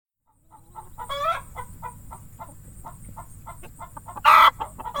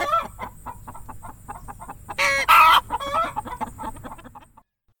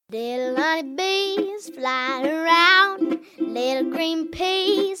flying around, little green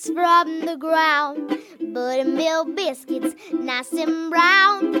peas from the ground, buttermilk biscuits, nice and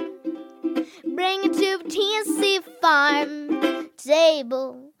brown. Bring it to the Tennessee farm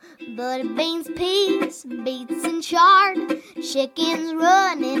table. Butter beans, peas, beets, and chard. Chickens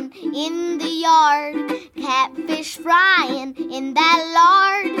running in the yard. Catfish frying in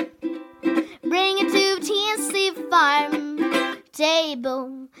that lard. Bring it to the Tennessee farm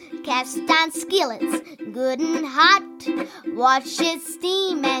table. Cast iron skillets, good and hot. Watch it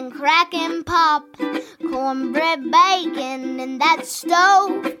steam and crack and pop. Cornbread, bacon in that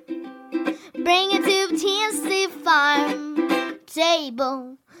stove. Bring it to the Tennessee farm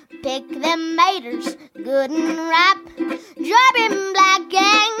table. Pick them maters, good and ripe. Dropping black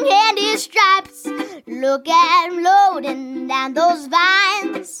and candy stripes. Look at 'em loading down those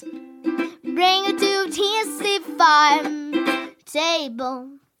vines. Bring it to the Tennessee farm table.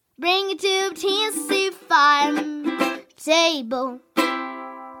 Bring it to the Tennessee farm table.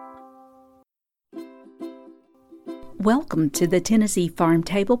 Welcome to the Tennessee Farm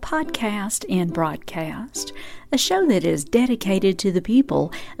Table podcast and broadcast, a show that is dedicated to the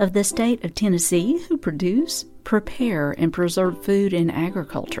people of the state of Tennessee who produce, prepare, and preserve food and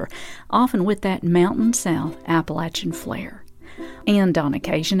agriculture, often with that Mountain South Appalachian flair. And on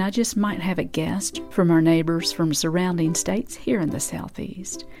occasion, I just might have a guest from our neighbors from surrounding states here in the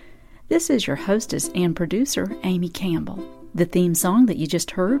Southeast. This is your hostess and producer, Amy Campbell. The theme song that you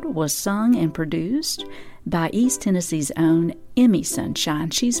just heard was sung and produced by East Tennessee's own Emmy Sunshine.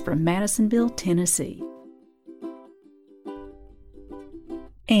 She's from Madisonville, Tennessee.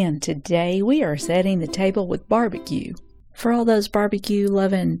 And today we are setting the table with barbecue. For all those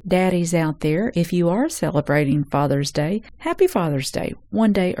barbecue-loving daddies out there, if you are celebrating Father's Day, happy Father's Day,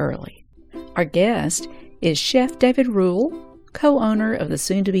 one day early. Our guest is Chef David Rule, co-owner of the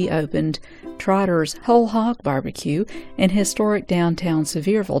soon-to-be-opened Trotter's Whole Hog Barbecue in historic downtown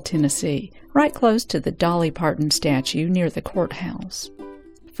Sevierville, Tennessee, right close to the Dolly Parton statue near the courthouse.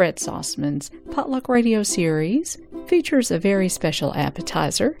 Fred Sauceman's Potluck Radio series features a very special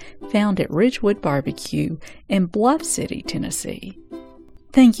appetizer found at Ridgewood Barbecue in Bluff City, Tennessee.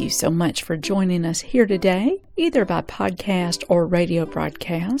 Thank you so much for joining us here today, either by podcast or radio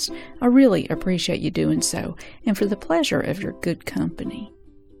broadcast. I really appreciate you doing so, and for the pleasure of your good company.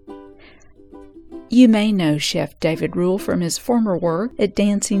 You may know Chef David Rule from his former work at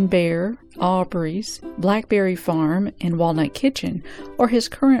Dancing Bear, Aubrey's, Blackberry Farm, and Walnut Kitchen, or his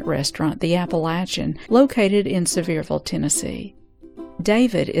current restaurant, The Appalachian, located in Sevierville, Tennessee.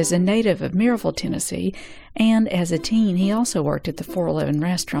 David is a native of Maryville, Tennessee, and as a teen, he also worked at the 411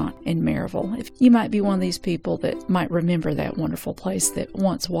 restaurant in Maryville. If you might be one of these people that might remember that wonderful place that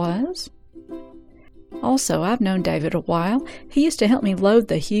once was. Also, I've known David a while. He used to help me load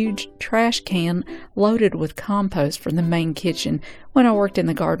the huge trash can loaded with compost from the main kitchen when I worked in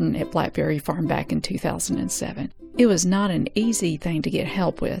the garden at Blackberry Farm back in 2007. It was not an easy thing to get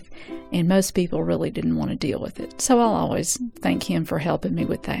help with, and most people really didn't want to deal with it, so I'll always thank him for helping me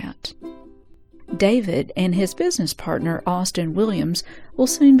with that. David and his business partner, Austin Williams, will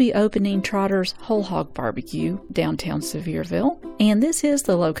soon be opening Trotter's Whole Hog Barbecue downtown Sevierville, and this is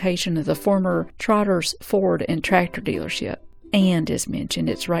the location of the former Trotter's Ford and Tractor dealership. And as mentioned,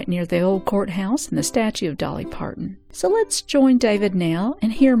 it's right near the old courthouse and the statue of Dolly Parton. So let's join David now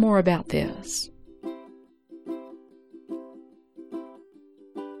and hear more about this.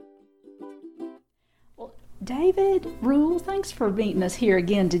 David Rule, thanks for meeting us here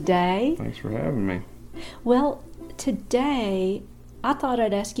again today. Thanks for having me. Well, today I thought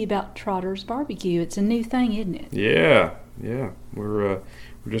I'd ask you about Trotter's Barbecue. It's a new thing, isn't it? Yeah. We're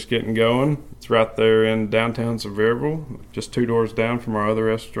just getting going. It's right there in downtown Sevierville, just 2 doors down from our other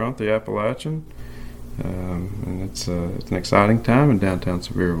restaurant, the Appalachian. And it's an exciting time in downtown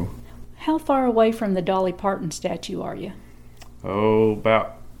Sevierville. How far away from the Dolly Parton statue are you? Oh,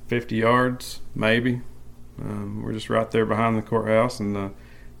 about 50 yards, maybe. We're just right there behind the courthouse, and the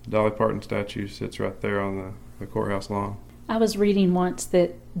Dolly Parton statue sits right there on the courthouse lawn. I was reading once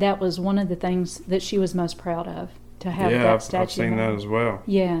that was one of the things that she was most proud of, to have that statue. Yeah, I've seen that as well.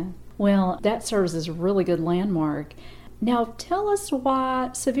 Yeah. Well, that serves as a really good landmark. Now, tell us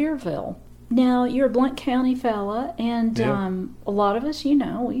why Sevierville. Now, you're a Blount County fella, and a lot of us, we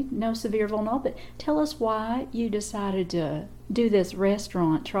know Sevierville and all, but tell us why you decided to do this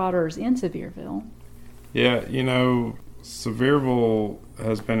restaurant, Trotter's, in Sevierville. Yeah, Sevierville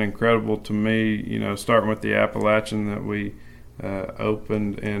has been incredible to me, starting with the Appalachian that we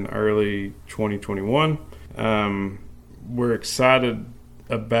opened in early 2021. We're excited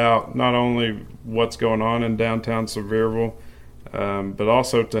about not only what's going on in downtown Sevierville, but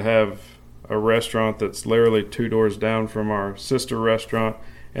also to have a restaurant that's literally 2 doors down from our sister restaurant,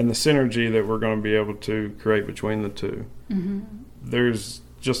 and the synergy that we're going to be able to create between the two. There's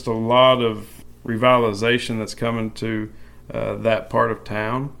just a lot of revitalization that's coming to that part of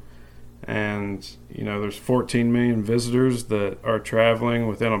town. And, there's 14 million visitors that are traveling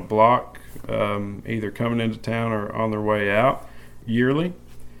within a block, either coming into town or on their way out yearly.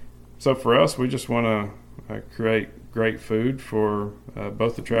 So for us, we just want to create great food for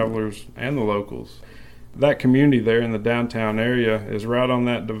both the travelers and the locals. That community there in the downtown area is right on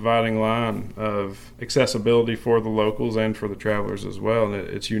that dividing line of accessibility for the locals and for the travelers as well. And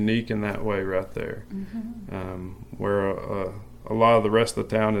it's unique in that way right there, where a lot of the rest of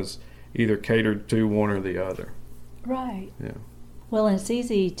the town is either catered to one or the other. Right. Yeah. Well, and it's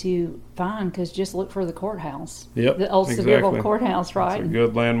easy to find because just look for the courthouse. Yep. The old Sevierville courthouse, right? It's a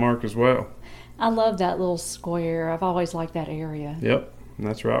good landmark as well. I love that little square. I've always liked that area. Yep. And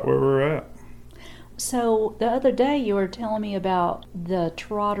that's right where we're at. So the other day you were telling me about the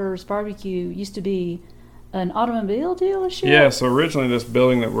Trotters Barbecue used to be an automobile dealership? Yeah, so originally this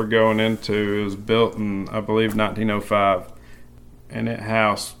building that we're going into was built in, I believe, 1905. And it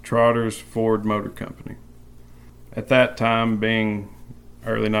housed Trotters Ford Motor Company. At that time, being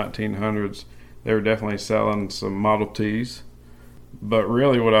early 1900s, they were definitely selling some Model Ts. But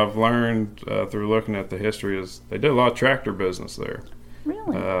really what I've learned through looking at the history is they did a lot of tractor business there.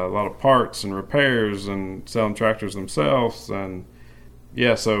 Really? A lot of parts and repairs and selling tractors themselves. And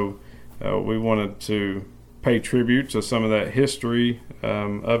yeah, so we wanted to pay tribute to some of that history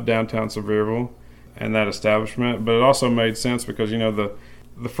of downtown Sevierville and that establishment, but it also made sense because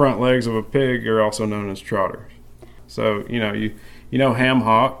the front legs of a pig are also known as trotters. So ham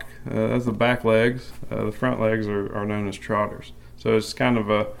hock, that's the back legs. The front legs are known as trotters. So it's kind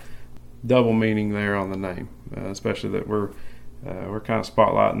of a double meaning there on the name, especially that we're kind of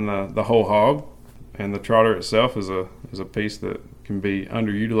spotlighting the whole hog, and the trotter itself is a piece that can be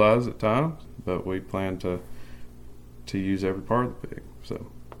underutilized at times, but we plan to use every part of the pig. So.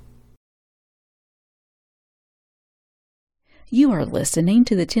 You are listening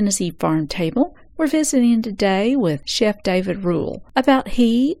to the Tennessee Farm Table. We're visiting today with Chef David Rule about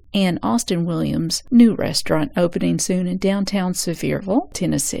he and Austin Williams' new restaurant opening soon in downtown Sevierville,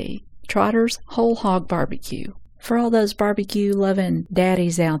 Tennessee, Trotter's Whole Hog Barbecue. For all those barbecue-loving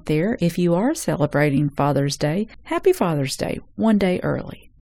daddies out there, if you are celebrating Father's Day, happy Father's Day, one day early.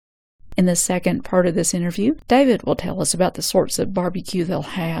 In the second part of this interview, David will tell us about the sorts of barbecue they'll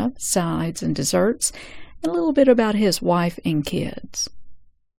have, sides and desserts, and a little bit about his wife and kids.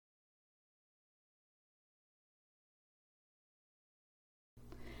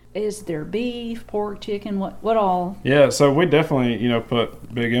 Is there beef, pork, chicken, what all? Yeah, so we definitely,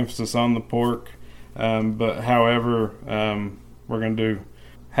 put big emphasis on the pork. But however, we're going to do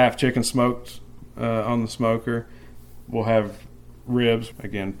half chicken smoked on the smoker. We'll have ribs,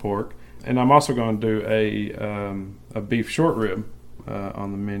 again, pork. And I'm also going to do a beef short rib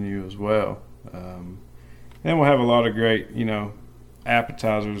on the menu as well. And we'll have a lot of great,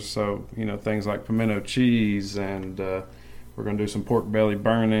 appetizers. So, things like pimento cheese, and we're going to do some pork belly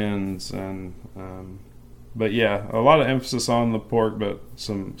burn-ins. But yeah, a lot of emphasis on the pork, but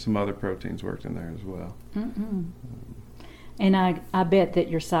some other proteins worked in there as well. And I bet that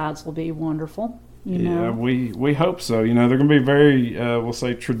your sides will be wonderful. Yeah, we hope so. They're going to be very, we'll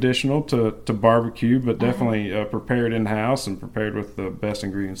say, traditional to barbecue, but definitely prepared in-house and prepared with the best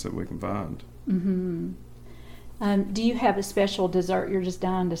ingredients that we can find. Do you have a special dessert you're just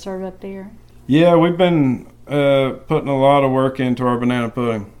dying to serve up there? Yeah, we've been putting a lot of work into our banana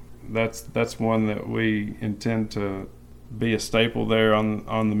pudding. That's one that we intend to be a staple there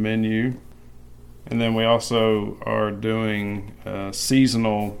on the menu. And then we also are doing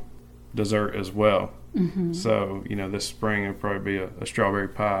seasonal dessert as well. So, this spring it'll probably be a strawberry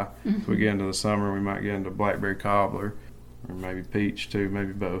pie. As we get into the summer, we might get into blackberry cobbler, or maybe peach too,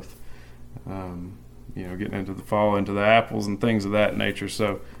 maybe both. Getting into the fall, into the apples and things of that nature.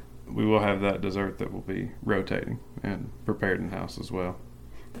 So we will have that dessert that will be rotating and prepared in-house as well.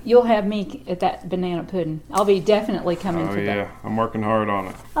 You'll have me at that banana pudding. I'll be definitely coming for that. Oh, yeah. I'm working hard on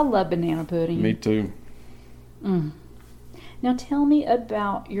it. I love banana pudding. Me too. Now tell me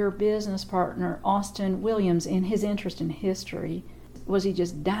about your business partner, Austin Williams, and his interest in history. Was he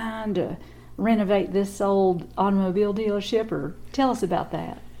just dying to renovate this old automobile dealership, or tell us about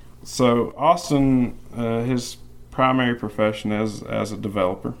that? So Austin, his primary profession is as a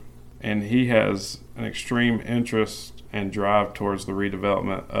developer, and he has an extreme interest and drive towards the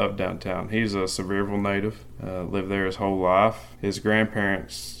redevelopment of downtown. He's a Sevierville native, lived there his whole life. His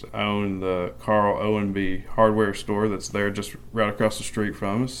grandparents own the Carl Owenby hardware store that's there just right across the street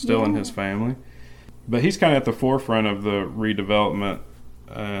from us, still in his family. But he's kind of at the forefront of the redevelopment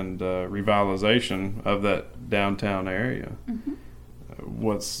and revitalization of that downtown area.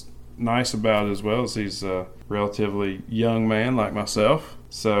 What's nice about it as well is he's a relatively young man like myself.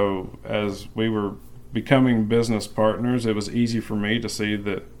 So as we were becoming business partners, it was easy for me to see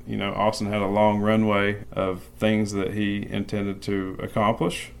that, Austin had a long runway of things that he intended to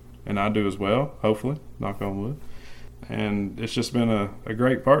accomplish, and I do as well, hopefully, knock on wood. And it's just been a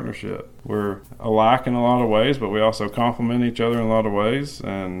great partnership. We're alike in a lot of ways, but we also complement each other in a lot of ways.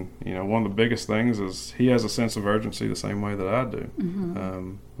 And, one of the biggest things is he has a sense of urgency the same way that I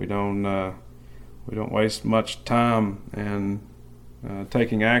do. We don't waste much time in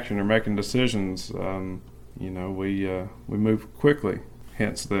taking action or making decisions. We move quickly.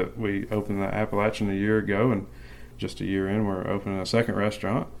 Hence that we opened the Appalachian a year ago, and just a year in, we're opening a second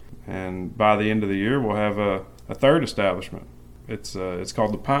restaurant. And by the end of the year, we'll have a third establishment. It's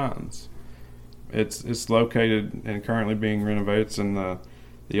called The Pines. It's located and currently being renovated. It's in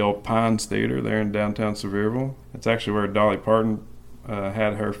the old Pines Theater there in downtown Sevierville. It's actually where Dolly Parton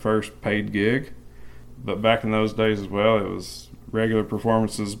had her first paid gig. But back in those days as well, it was regular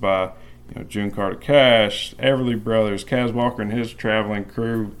performances by June Carter Cash, Everly Brothers, Kaz Walker and his traveling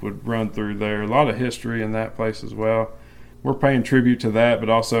crew would run through there. A lot of history in that place as well. We're paying tribute to that, but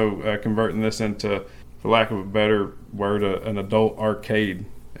also converting this into, for lack of a better word, an adult arcade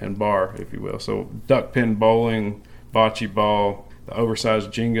and bar, if you will. So duck pin bowling, bocce ball, the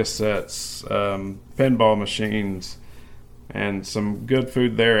oversized Jenga sets, pinball machines, and some good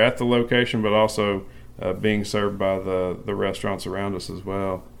food there at the location, but also being served by the restaurants around us as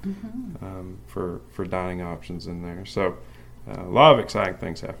well, for dining options in there. So a lot of exciting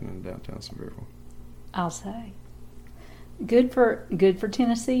things happening in downtown Sevierville. I'll say. Good for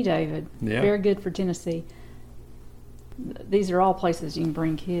Tennessee, David. Yeah. Very good for Tennessee. These are all places you can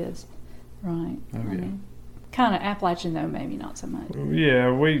bring kids, right? Oh, yeah. Kind of Appalachian, though, maybe not so much. Yeah,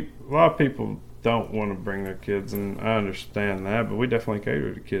 a lot of people don't want to bring their kids, and I understand that, but we definitely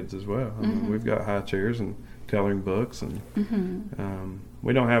cater to kids as well. I mean, we've got high chairs and coloring books, and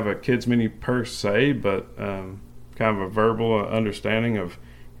we don't have a kids menu per se, but kind of a verbal understanding of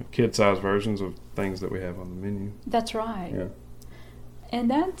kid-sized versions of things that we have on the menu. That's right. Yeah. And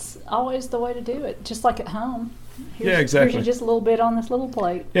that's always the way to do it, just like at home. Yeah, exactly. Here's just a little bit on this little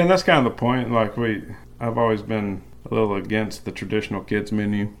plate. Yeah, and that's kind of the point. Like I've always been a little against the traditional kids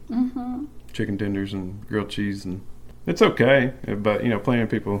menu. Chicken tenders and grilled cheese, and it's okay, but plenty of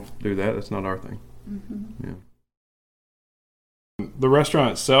people do that. That's not our thing. Yeah. The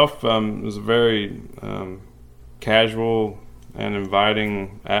restaurant itself is a very casual and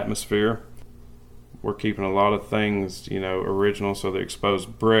inviting atmosphere. We're keeping a lot of things, original, so the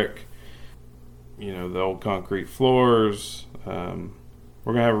exposed brick, the old concrete floors. We're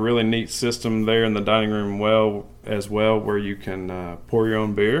gonna have a really neat system there in the dining room as well, where you can pour your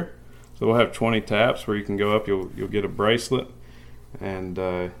own beer. So we'll have 20 taps where you can go up. You'll get a bracelet, and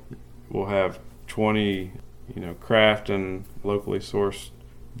we'll have 20, craft and locally sourced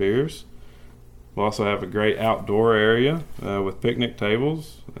beers. We'll also have a great outdoor area with picnic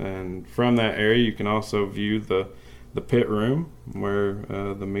tables, and from that area you can also view the pit room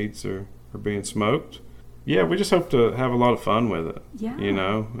where the meats are being smoked. Yeah, we just hope to have a lot of fun with it.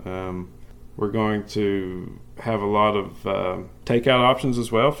 Yeah. We're going to have a lot of takeout options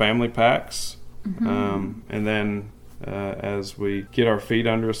as well, family packs. And then as we get our feet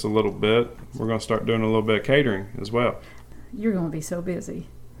under us a little bit, we're going to start doing a little bit of catering as well. You're going to be so busy.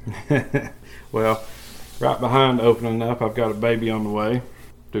 Well, right behind opening up, I've got a baby on the way.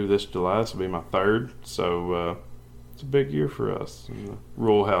 Due this July, this will be my third. So it's a big year for us in the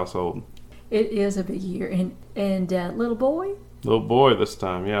rural household. It is a big year. And little boy? Little boy this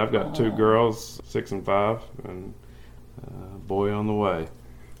time, yeah. I've got 2 girls, 6 and 5, and a boy on the way.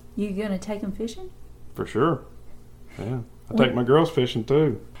 You gonna take them fishing? For sure. Yeah, I take my girls fishing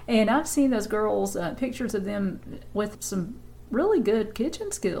too. And I've seen those girls, pictures of them with some really good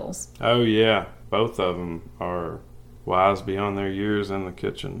kitchen skills. Oh yeah, both of them are wise beyond their years in the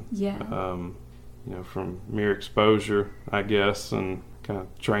kitchen. Yeah. From mere exposure, I guess, and kind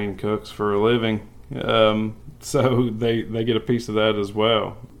of trained cooks for a living. So they get a piece of that as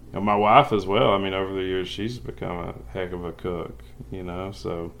well. My wife as well. I mean, over the years, she's become a heck of a cook,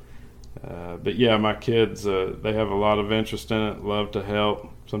 so. But yeah, my kids, they have a lot of interest in it, love to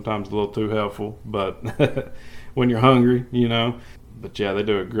help, sometimes a little too helpful, but when you're hungry, But yeah, they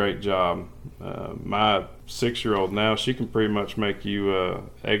do a great job. My 6-year-old now, she can pretty much make you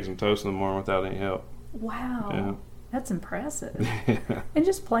eggs and toast in the morning without any help. Wow. Yeah. That's impressive. And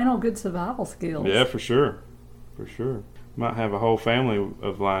just plain old good survival skills. Yeah, for sure. For sure. Might have a whole family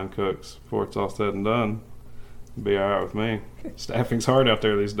of line cooks before it's all said and done. Be all right with me. Staffing's hard out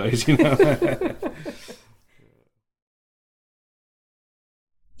there these days, you know.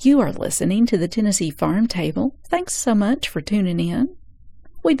 You are listening to the Tennessee Farm Table. Thanks so much for tuning in.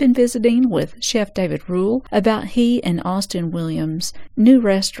 We've been visiting with Chef David Rule about he and Austin Williams' new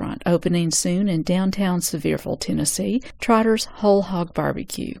restaurant opening soon in downtown Sevierville, Tennessee, Trotter's Whole Hog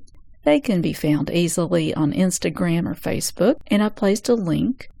Barbecue. They can be found easily on Instagram or Facebook, and I placed a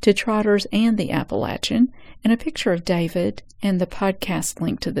link to Trotter's and the Appalachian and a picture of David and the podcast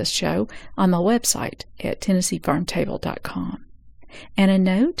link to this show on my website at TennesseeFarmTable.com. And a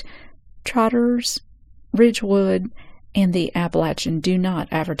note, Trotter's, Ridgewood, and the Appalachian do not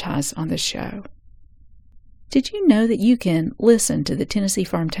advertise on this show. Did you know that you can listen to the Tennessee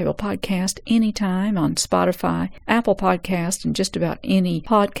Farm Table podcast anytime on Spotify, Apple Podcasts, and just about any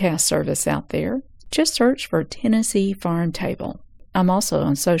podcast service out there? Just search for Tennessee Farm Table. I'm also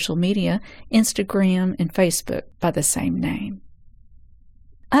on social media, Instagram and Facebook by the same name.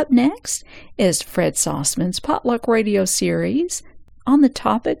 Up next is Fred Sauceman's Potluck Radio series on the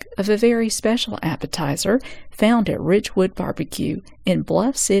topic of a very special appetizer found at Ridgewood Barbecue in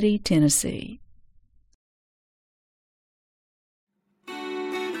Bluff City, Tennessee.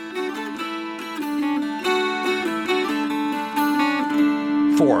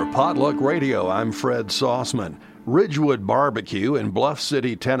 For Potluck Radio, I'm Fred Sauceman. Ridgewood Barbecue in Bluff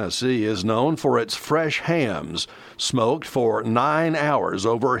City, Tennessee is known for its fresh hams, smoked for 9 hours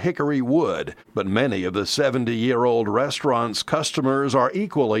over hickory wood. But many of the 70-year-old restaurant's customers are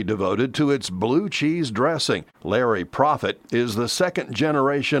equally devoted to its blue cheese dressing. Larry Profit is the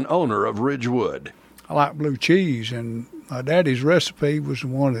second-generation owner of Ridgewood. I like blue cheese, and my daddy's recipe was the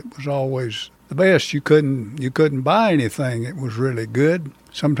one that was always the best. You couldn't buy anything that was really good.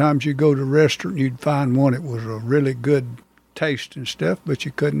 Sometimes you go to a restaurant, you'd find one that was a really good taste and stuff, but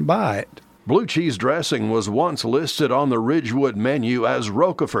you couldn't buy it. Blue cheese dressing was once listed on the Ridgewood menu as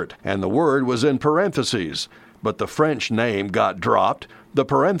Roquefort, and the word was in parentheses. But the French name got dropped, the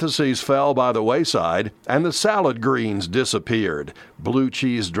parentheses fell by the wayside, and the salad greens disappeared. Blue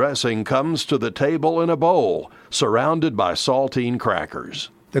cheese dressing comes to the table in a bowl, surrounded by saltine crackers.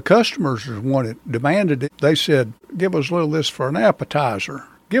 The customers are the one that demanded it. They said, give us a little of this for an appetizer.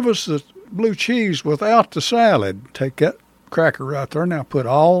 Give us the blue cheese without the salad. Take that cracker right there. Now put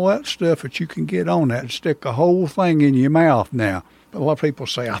all that stuff that you can get on that and stick the whole thing in your mouth now. A lot of people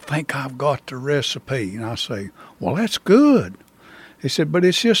say, I think I've got the recipe. And I say, well, that's good. They said, but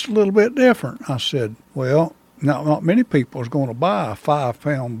it's just a little bit different. I said, well, not many people is going to buy a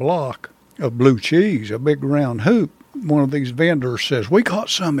 5-pound block of blue cheese, a big round hoop. One of these vendors says, we got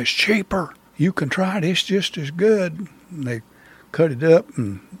some that's cheaper. You can try it. It's just as good. And they cut it up,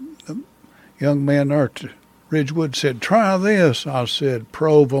 and the young man there at Ridgewood said, try this. I said,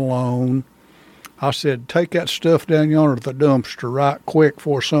 provolone. I said, take that stuff down yonder to the dumpster right quick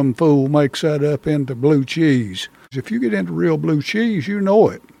before some fool makes that up into blue cheese. If you get into real blue cheese, you know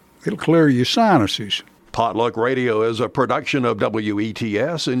it. It'll clear your sinuses. Potluck Radio is a production of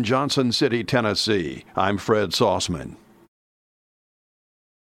WETS in Johnson City, Tennessee. I'm Fred Sauceman.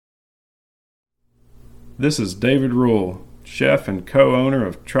 This is David Rule, chef and co-owner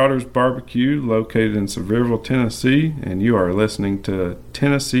of Trotter's Barbecue, located in Sevierville, Tennessee, and you are listening to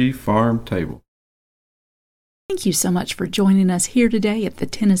Tennessee Farm Table. Thank you so much for joining us here today at the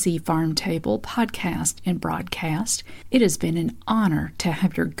Tennessee Farm Table podcast and broadcast. It has been an honor to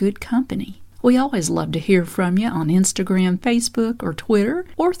have your good company. We always love to hear from you on Instagram, Facebook, or Twitter,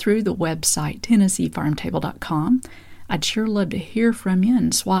 or through the website, TennesseeFarmTable.com. I'd sure love to hear from you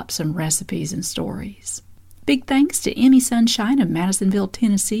and swap some recipes and stories. Big thanks to Emmy Sunshine of Madisonville,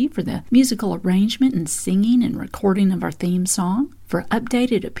 Tennessee for the musical arrangement and singing and recording of our theme song. For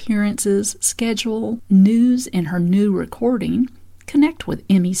updated appearances, schedule, news, and her new recording, connect with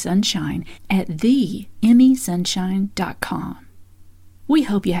Emmy Sunshine at theemmysunshine.com. We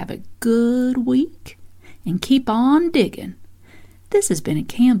hope you have a good week and keep on digging. This has been a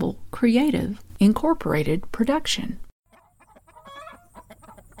Campbell Creative Incorporated production.